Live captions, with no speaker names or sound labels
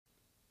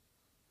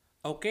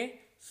Okay,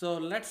 so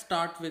let's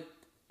start with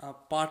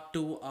part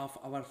 2 of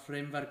our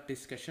framework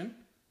discussion.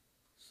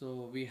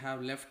 So we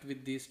have left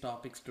with these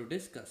topics to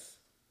discuss.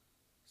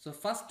 So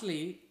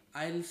firstly,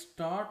 I'll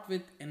start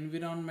with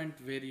environment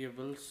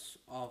variables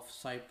of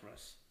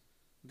Cypress.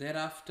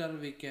 Thereafter,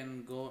 we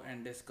can go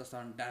and discuss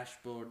on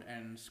dashboard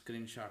and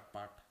screenshot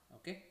part.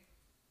 Okay,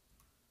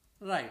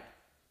 right.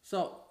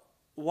 So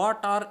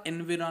what are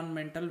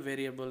environmental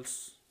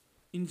variables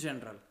in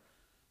general?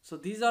 So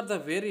these are the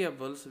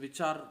variables which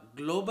are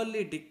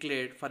globally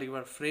declared for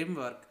your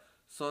framework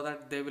so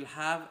that they will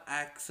have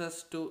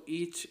access to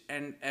each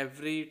and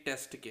every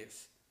test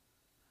case.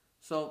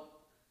 So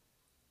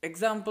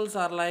examples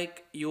are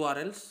like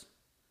URLs.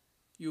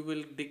 You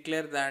will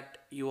declare that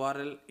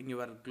URL in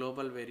your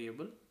global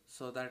variable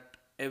so that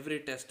every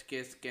test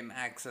case can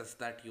access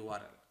that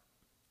URL.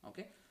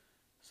 Okay.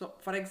 So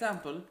for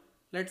example,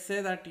 let's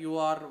say that you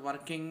are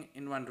working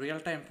in one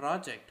real-time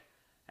project,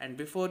 and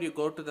before you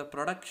go to the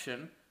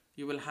production,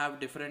 you will have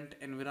different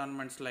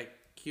environments like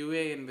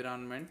QA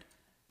environment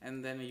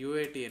and then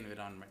UAT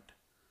environment.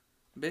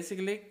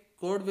 Basically,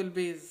 code will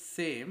be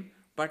same,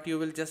 but you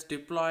will just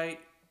deploy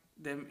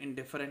them in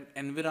different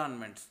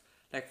environments.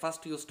 Like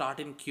first you start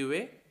in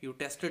QA, you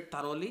test it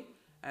thoroughly,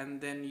 and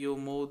then you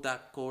move the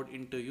code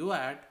into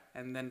UAT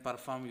and then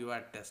perform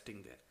UAT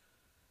testing there.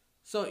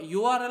 So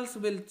URLs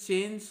will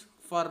change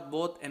for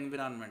both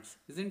environments,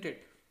 isn't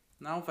it?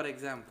 Now, for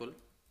example,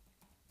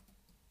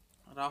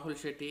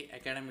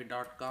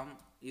 rahulshettyacademy.com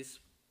is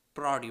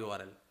prod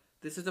URL.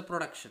 This is the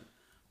production.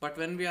 But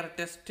when we are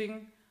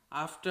testing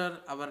after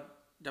our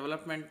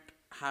development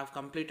have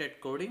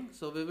completed coding,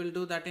 so we will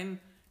do that in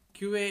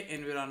QA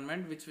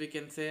environment, which we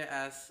can say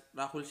as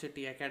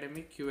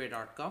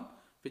rahulshettyacademyqa.com,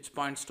 which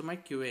points to my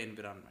QA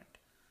environment.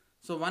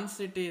 So once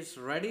it is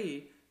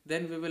ready,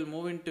 then we will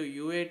move into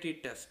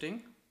UAT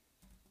testing,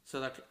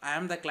 so that I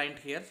am the client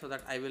here, so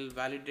that I will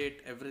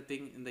validate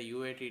everything in the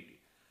UAT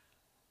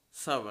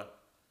server.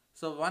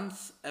 So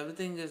once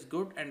everything is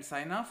good and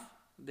sign off,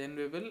 then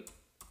we will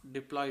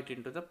deploy it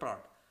into the prod.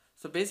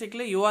 So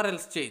basically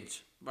URLs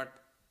change, but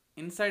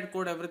inside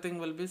code everything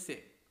will be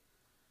same.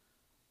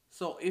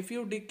 So if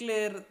you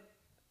declare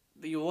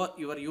your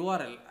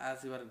URL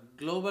as your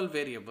global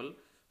variable,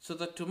 so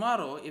that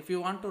tomorrow if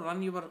you want to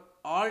run your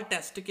all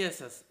test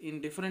cases in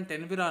different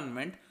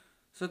environment,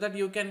 so that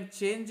you can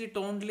change it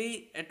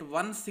only at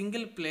one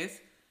single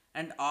place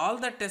and all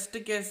the test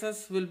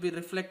cases will be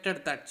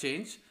reflected that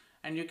change,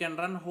 and you can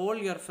run whole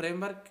your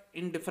framework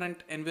in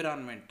different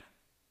environment.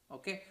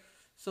 Okay,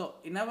 so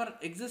in our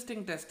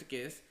existing test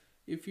case,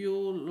 if you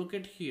look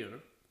at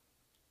here,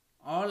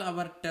 all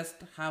our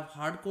tests have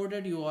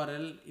hard-coded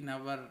URL in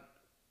our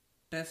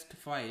test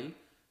file,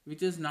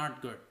 which is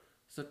not good.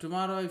 So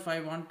tomorrow if I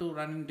want to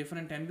run in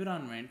different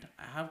environment,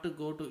 I have to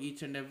go to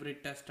each and every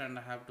test and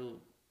I have to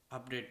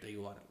update the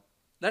URL.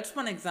 That's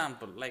one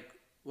example, like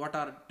what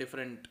are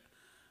different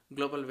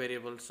global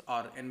variables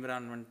or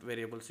environment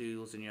variables you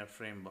use in your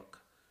framework.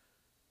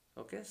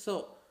 Okay,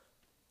 so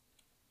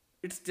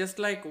it's just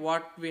like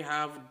what we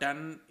have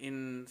done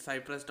in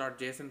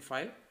cypress.json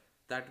file,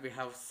 that we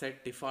have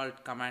set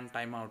default command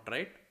timeout,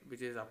 right,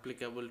 which is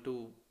applicable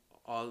to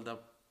all the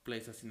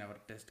places in our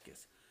test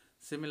case.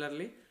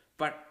 Similarly,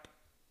 but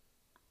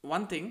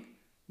one thing,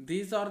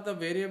 these are the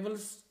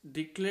variables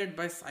declared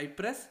by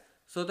Cypress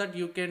so that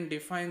you can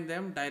define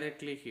them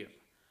directly here.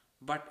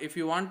 But if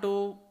you want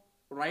to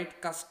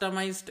write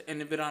customized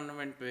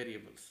environment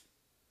variables,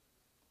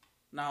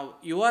 now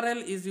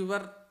URL is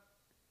your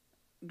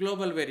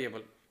global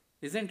variable,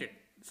 isn't it?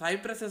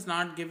 Cypress is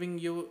not giving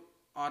you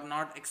or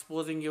not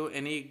exposing you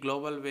any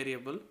global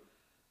variable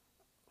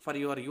for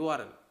your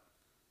URL.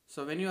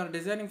 So when you are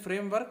designing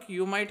framework,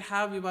 you might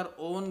have your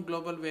own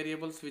global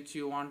variables which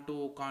you want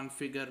to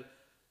configure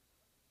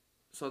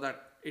so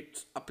that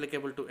it's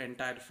applicable to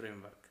entire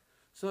framework.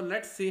 So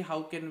let's see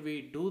how can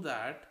we do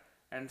that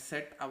and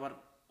set our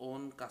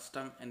own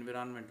custom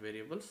environment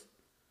variables.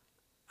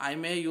 I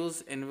may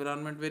use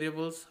environment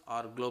variables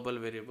or global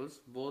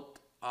variables, both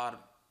are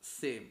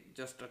same,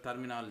 just a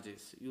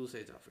terminologies,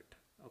 usage of it.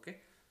 Okay.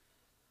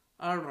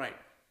 All right.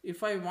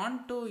 If I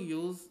want to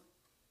use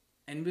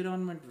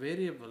environment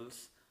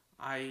variables,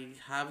 I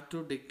have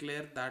to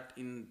declare that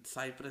in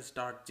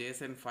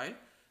cypress.json file,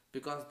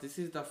 because this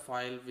is the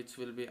file which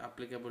will be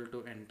applicable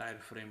to entire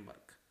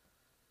framework.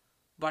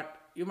 But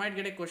you might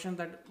get a question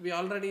that we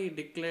already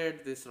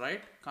declared this,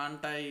 right?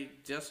 Can't I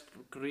just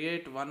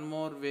create one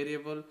more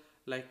variable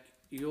like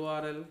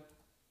URL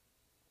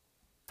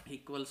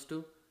equals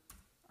to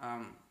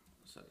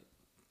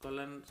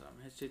colon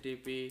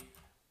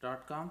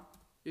http.com?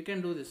 You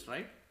can do this,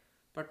 right?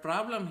 But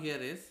problem here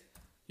is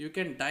you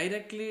can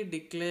directly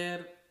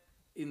declare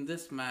in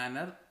this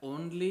manner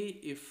only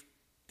if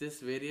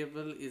this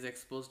variable is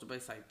exposed by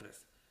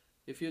Cypress.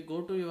 If you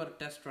go to your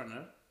test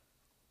runner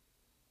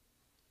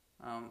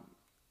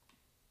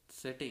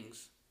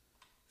settings,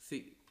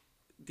 see,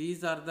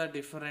 these are the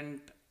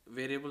different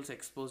variables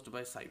exposed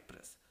by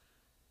Cypress.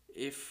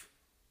 If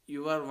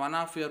one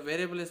of your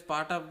variable is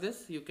part of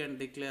this, you can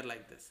declare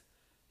like this.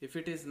 If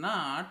it is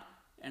not,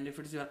 And if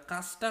it's your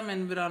custom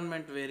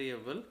environment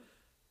variable,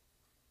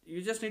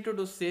 you just need to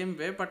do same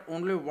way, but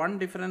only one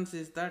difference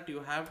is that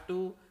you have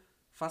to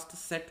first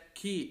set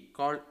key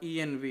called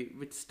env,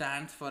 which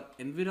stands for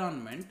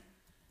environment,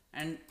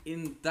 and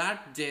in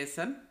that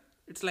JSON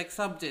it's like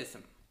sub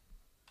JSON.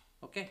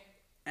 Okay,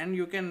 and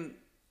you can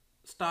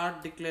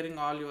start declaring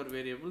all your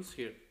variables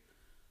here.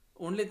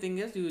 Only thing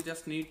is you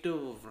just need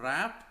to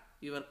wrap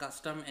your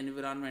custom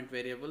environment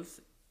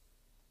variables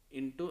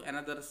into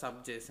another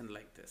sub JSON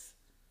like this.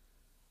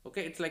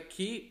 Okay, it's like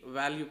key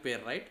value pair,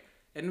 right?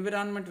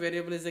 Environment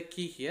variable is a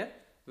key here.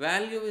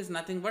 Value is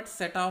nothing but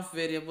set of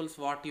variables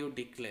what you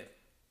declare.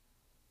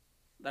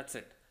 That's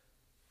it.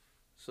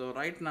 So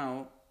right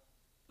now,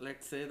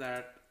 let's say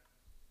that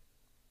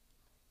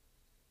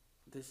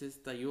this is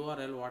the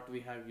URL what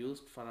we have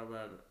used for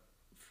our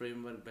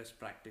framework best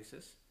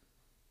practices.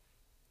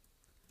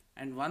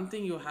 And one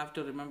thing you have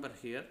to remember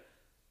here,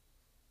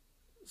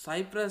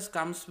 Cypress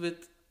comes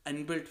with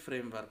inbuilt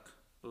framework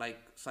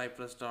like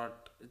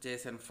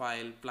Cypress.json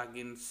file,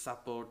 plugins,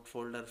 support,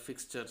 folder,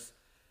 fixtures,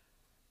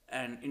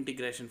 and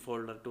integration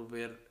folder to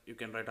where you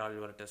can write all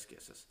your test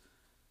cases.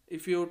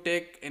 If you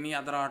take any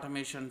other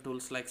automation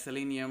tools like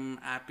Selenium,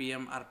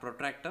 Appium, or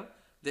Protractor,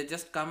 they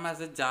just come as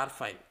a jar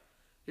file.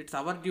 It's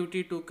our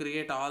duty to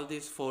create all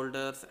these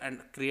folders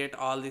and create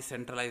all the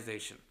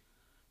centralization.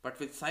 But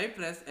with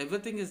Cypress,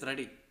 everything is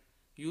ready.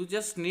 You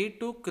just need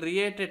to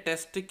create a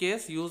test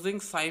case using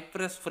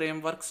Cypress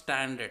framework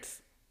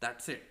standards.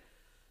 That's it.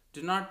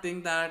 Do not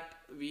think that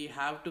we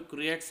have to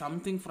create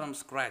something from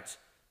scratch.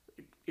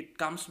 It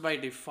comes by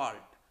default.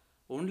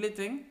 Only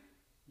thing,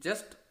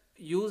 just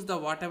use the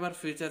whatever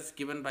features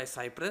given by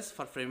Cypress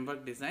for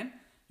framework design.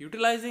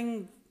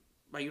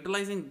 By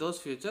utilizing those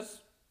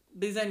features,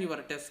 design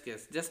your test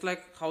case, just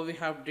like how we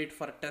have did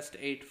for test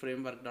 8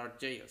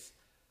 framework.js.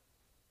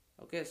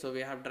 Okay, so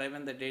we have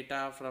driven the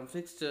data from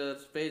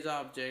fixtures, page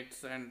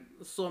objects, and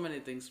so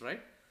many things,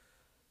 right?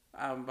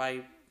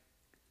 By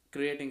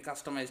creating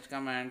customized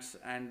commands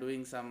and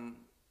doing some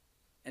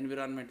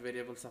environment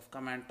variables of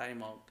command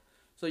timeout.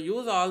 So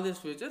use all these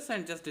features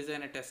and just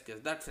design a test case.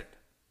 That's it.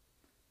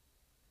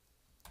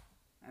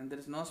 And there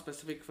is no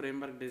specific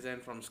framework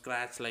design from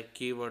scratch like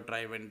keyword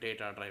driven,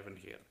 data driven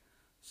here.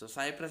 So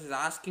Cypress is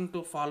asking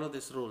to follow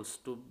these rules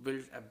to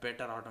build a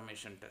better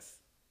automation test.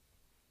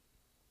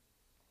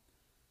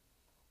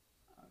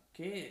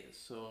 Okay,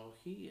 so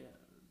here,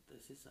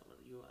 this is our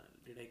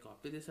URL. Did I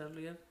copy this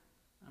earlier?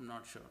 I'm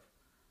not sure.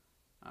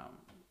 Come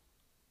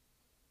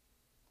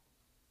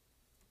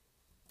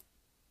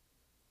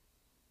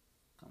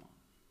on.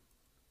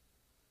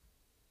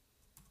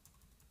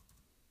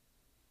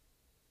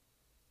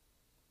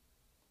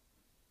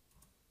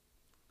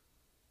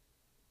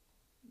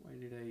 Why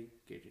did I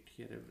get it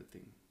here,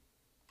 everything?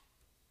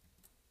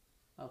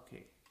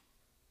 Okay,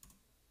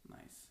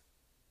 nice.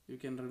 You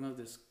can remove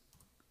this.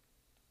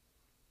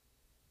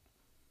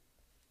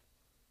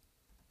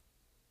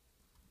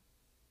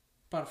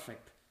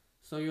 Perfect.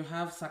 So you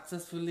have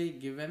successfully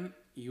given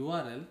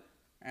URL,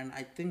 and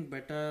I think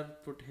better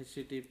put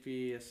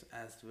HTTPS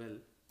as well.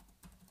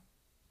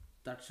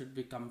 That should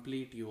be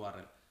complete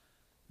URL.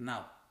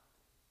 Now,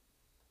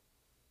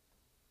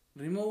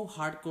 remove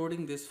hard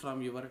coding this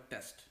from your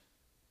test.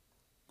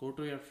 Go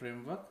to your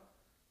framework.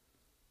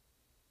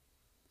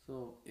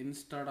 So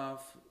instead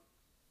of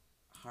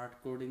hard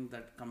coding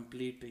that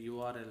complete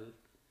URL,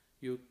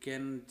 you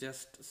can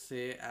just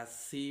say as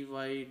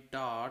cy.env.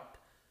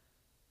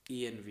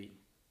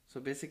 So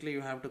basically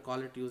you have to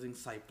call it using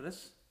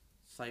Cypress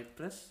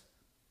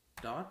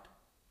dot,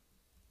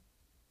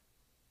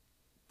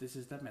 this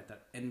is the method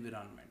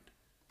environment,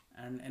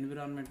 and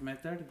environment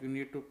method you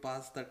need to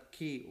pass that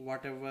key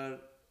whatever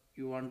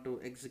you want to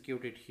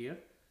execute it here,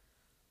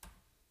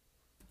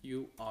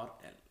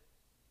 URL.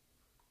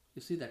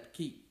 You see that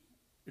key,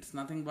 it's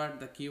nothing but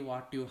the key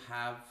what you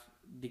have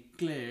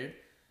declared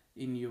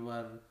in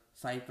your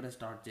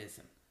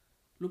cypress.json.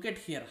 Look at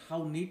here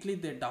how neatly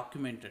they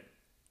documented.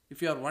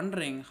 If you are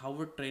wondering how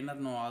would trainer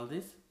know all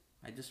this,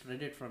 I just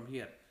read it from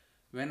here.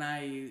 When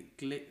I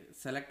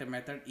select a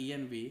method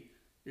env,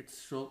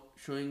 it's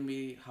showing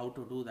me how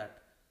to do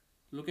that.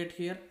 Look at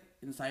here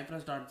in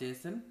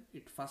cypress.json,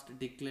 it first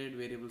declared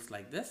variables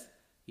like this,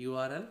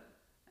 URL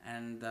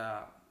and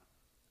the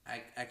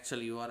actual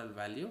URL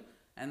value,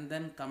 and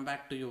then come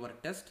back to your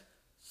test.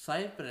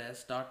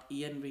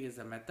 Cypress.env is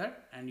a method,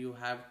 and you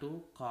have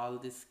to call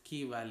this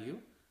key value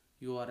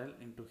URL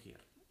into here.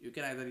 You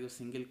can either use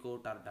single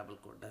quote or double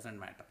quote, doesn't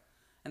matter.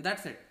 And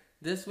that's it.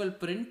 This will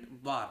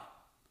print bar.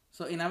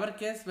 So in our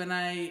case, when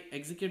I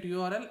execute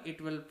URL, it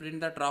will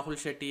print that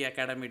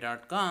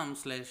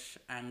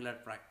rahulshettyacademy.com/Angular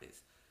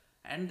practice.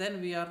 And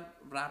then we are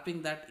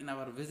wrapping that in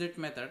our visit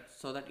method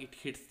so that it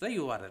hits the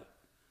URL.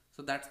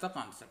 So that's the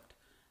concept.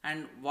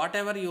 And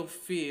whatever you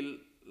feel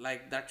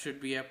like that should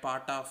be a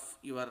part of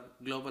your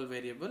global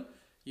variable,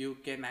 you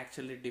can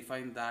actually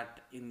define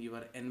that in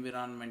your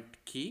environment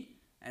key,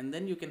 and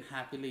then you can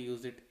happily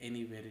use it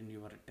anywhere in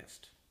your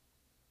test.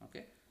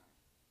 Okay,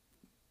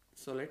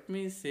 so let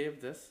me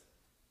save this.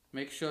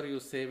 Make sure you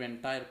save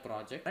entire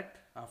project.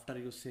 after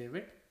you save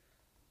it.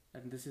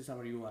 And this is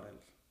our URL.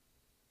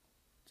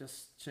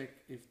 Just check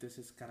if this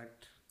is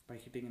correct by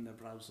hitting in the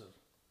browser.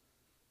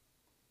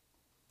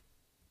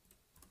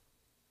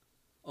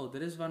 Oh,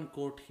 there is one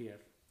quote here.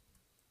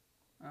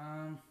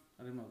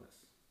 Remove this.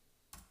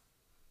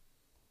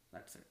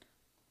 That's it.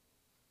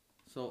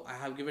 So I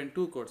have given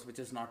 2 quotes, which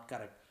is not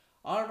correct.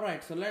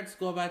 Alright, so let's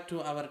go back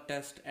to our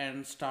test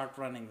and start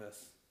running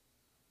this.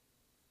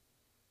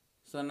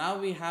 So now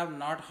we have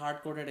not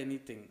hard coded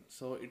anything.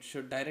 So it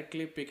should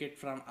directly pick it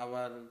from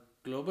our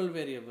global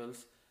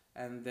variables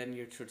and then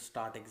it should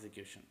start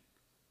execution.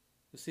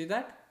 You see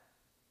that?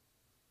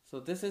 So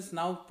this is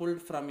now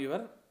pulled from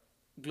your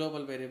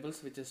global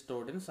variables, which is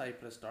stored in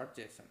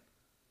Cypress.json.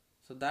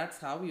 So that's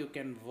how you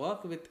can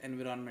work with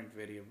environment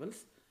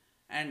variables.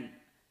 And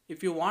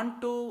if you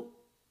want to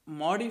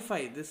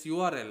modify this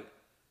URL,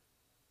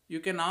 you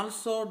can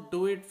also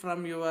do it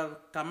from your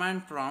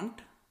command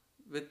prompt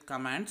with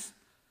commands.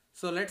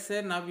 So let's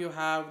say now you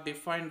have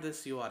defined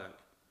this URL.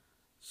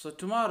 So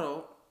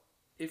tomorrow,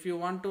 if you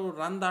want to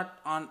run that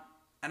on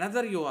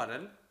another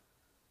URL,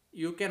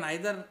 you can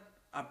either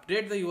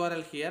update the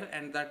URL here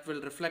and that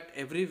will reflect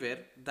everywhere.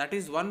 That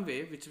is one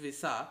way which we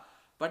saw,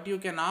 but you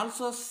can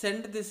also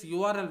send this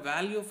URL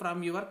value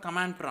from your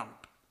command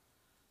prompt.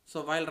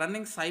 So while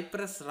running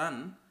Cypress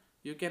run,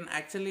 you can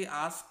actually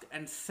ask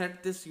and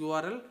set this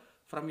URL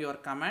from your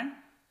command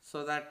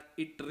so that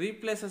it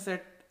replaces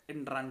it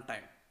in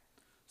runtime.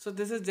 So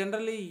this is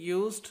generally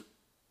used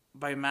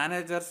by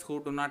managers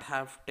who do not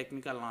have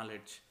technical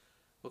knowledge.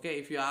 Okay,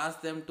 if you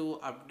ask them to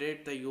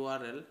update the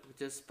URL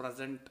which is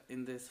present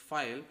in this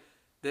file,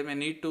 they may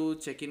need to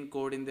check in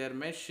code in their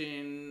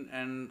machine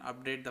and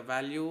update the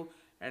value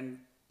and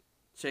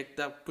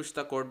push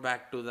the code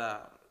back to the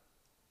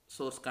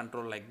source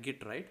control like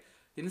Git, right?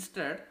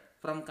 Instead,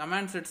 from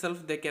commands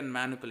itself, they can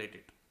manipulate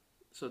it.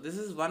 So this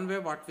is one way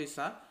what we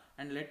saw,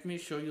 and let me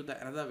show you the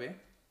another way.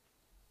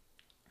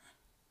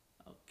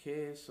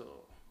 Okay,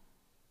 so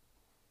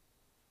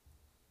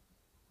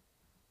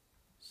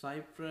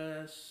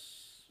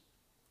Cypress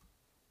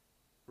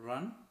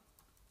run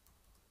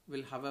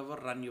will however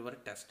run your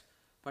test,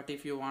 but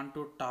if you want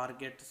to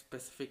target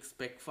specific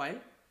spec file,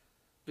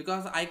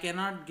 because I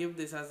cannot give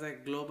this as a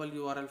global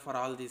URL for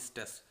all these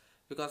tests,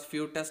 because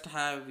few tests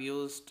have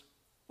used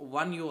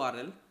one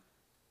URL,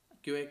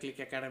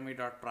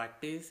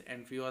 QAClickAcademy.practice,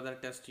 and few other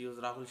tests use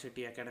Rahul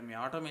Shetty Academy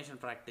Automation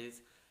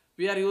Practice.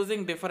 We are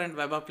using different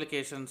web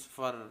applications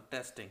for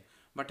testing,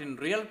 but in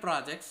real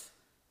projects,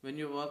 when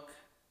you work,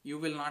 you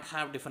will not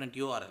have different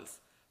URLs.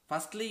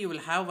 Firstly, you will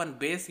have one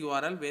base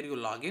URL where you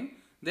log in.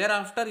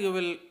 Thereafter, you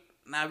will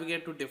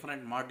navigate to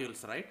different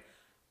modules, right?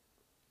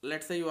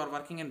 Let's say you are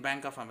working in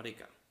Bank of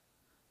America.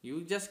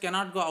 You just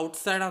cannot go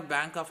outside of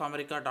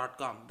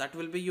bankofamerica.com. That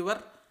will be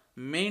your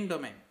main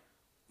domain.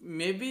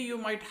 Maybe you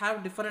might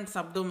have different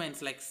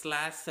subdomains like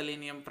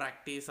 /Selenium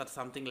practice or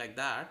something like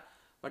that,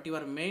 but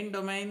your main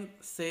domain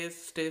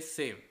stays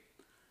same.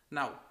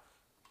 Now,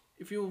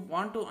 if you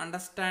want to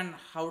understand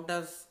how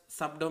does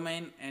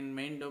subdomain and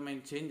main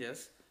domain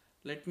changes,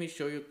 let me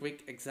show you a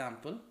quick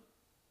example.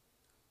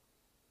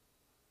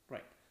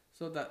 Right.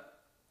 So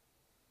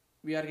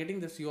we are getting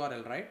this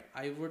URL, right?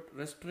 I would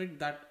restrict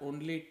that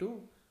only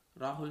to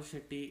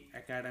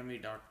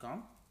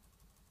rahulshettyacademy.com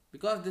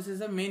because this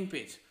is a main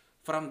page.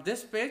 From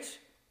this page,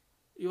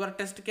 your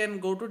test can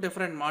go to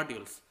different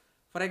modules.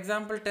 For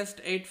example, test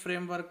 8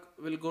 framework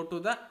will go to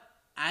the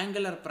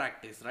Angular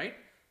practice, right?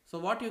 So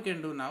what you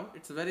can do now,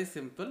 it's very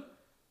simple.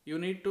 You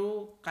need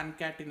to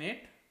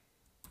concatenate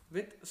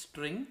with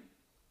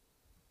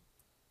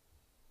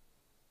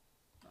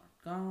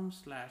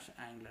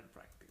string.com/Angular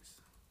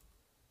practice.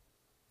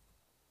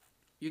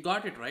 You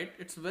got it, right?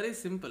 It's very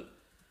simple.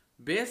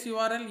 Base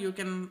URL, you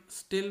can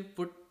still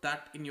put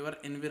that in your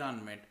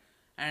environment,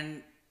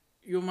 and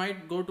you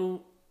might go to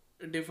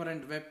a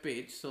different web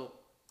page. So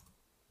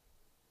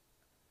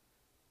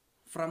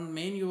from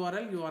main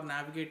URL, you are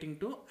navigating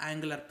to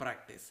Angular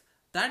practice.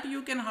 That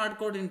you can hard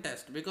code in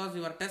test because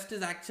your test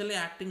is actually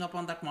acting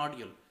upon that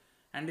module.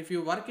 And if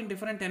you work in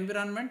different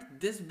environment,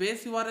 this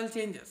base URL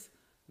changes.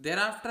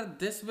 Thereafter,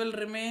 this will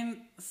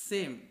remain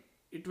same.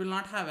 It will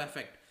not have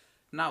effect.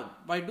 Now,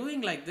 by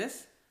doing like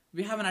this,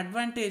 we have an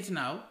advantage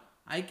now.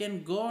 I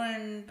can go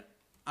and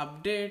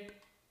update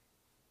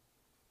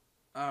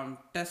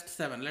test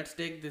 7. Let's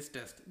take this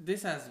test.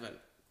 This as well.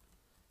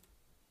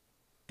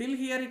 Till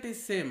here it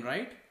is same,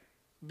 right?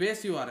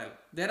 Base URL.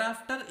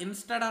 Thereafter,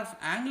 instead of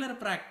Angular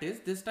practice,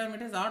 this time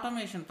it is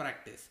automation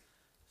practice.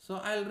 So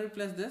I'll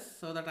replace this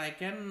so that I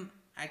can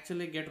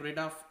actually get rid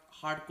of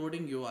hard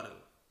coding URL.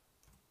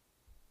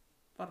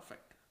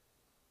 Perfect.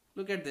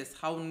 Look at this,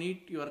 how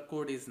neat your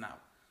code is now.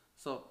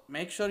 So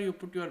make sure you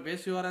put your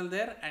base URL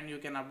there and you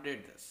can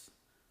update this.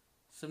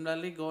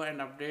 Similarly, go and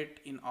update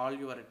in all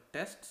your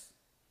tests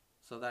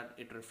so that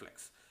it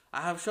reflects.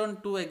 I have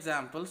shown 2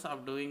 examples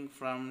of doing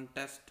from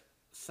test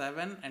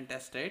 7 and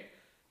test 8.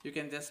 You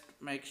can just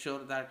make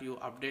sure that you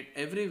update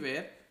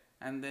everywhere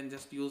and then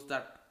just use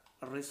that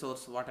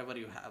resource, whatever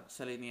you have,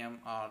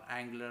 Selenium or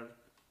Angular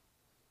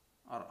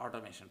or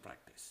automation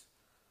practice.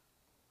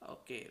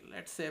 Okay,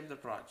 let's save the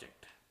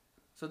project.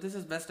 So this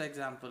is best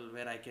example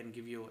where I can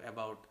give you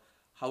about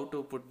how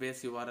to put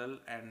base URL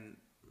and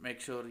make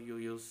sure you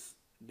use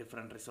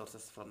different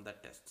resources from the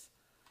tests.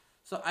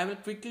 So I will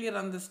quickly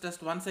run this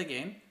test once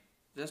again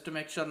just to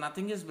make sure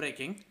nothing is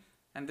breaking,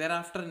 and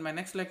thereafter in my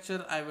next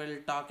lecture I will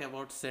talk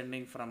about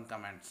sending from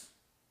commands.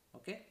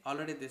 Okay,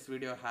 already this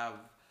video have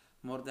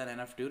more than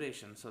enough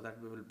duration, so that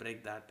we will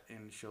break that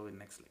and show in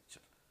next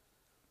lecture.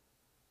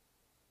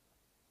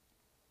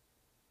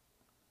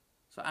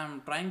 So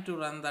I'm trying to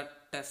run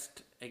that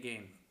test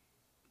again,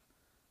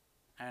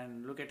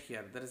 and look at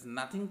here, there is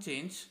nothing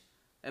changed.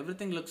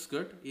 Everything looks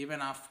good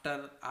even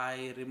after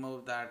I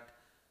remove that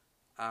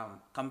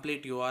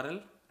complete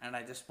URL and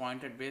I just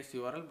pointed base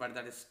URL, but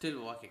that is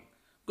still working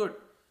good.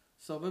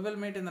 So we will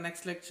meet in the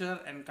next lecture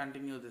and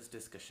continue this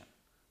discussion.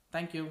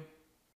 Thank you.